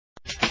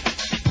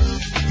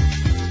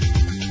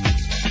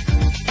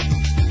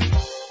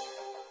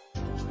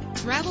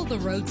Travel the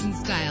roads in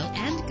style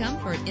and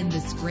comfort in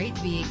this great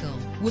vehicle.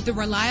 With a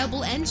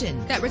reliable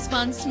engine that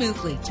responds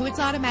smoothly to its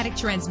automatic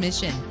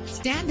transmission.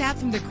 Stand out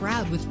from the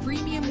crowd with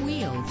premium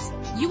wheels.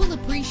 You will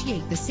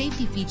appreciate the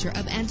safety feature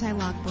of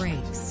anti-lock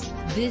brakes.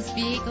 This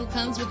vehicle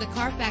comes with a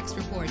Carfax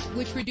report,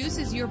 which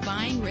reduces your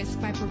buying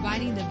risk by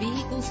providing the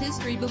vehicle's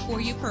history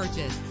before you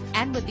purchase.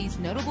 And with these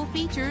notable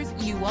features,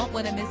 you won't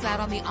want to miss out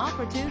on the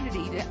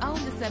opportunity to own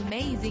this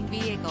amazing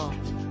vehicle.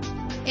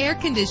 Air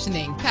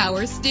conditioning,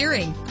 power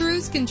steering,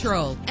 cruise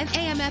control, an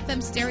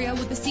AM/FM stereo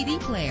with a CD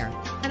player,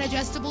 an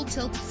adjustable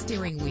tilt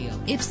steering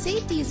wheel. If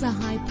safety is a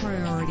high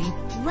priority,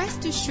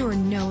 rest assured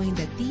knowing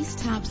that these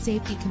top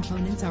safety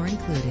components are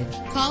included.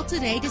 Call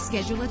today to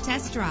schedule a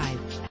test drive.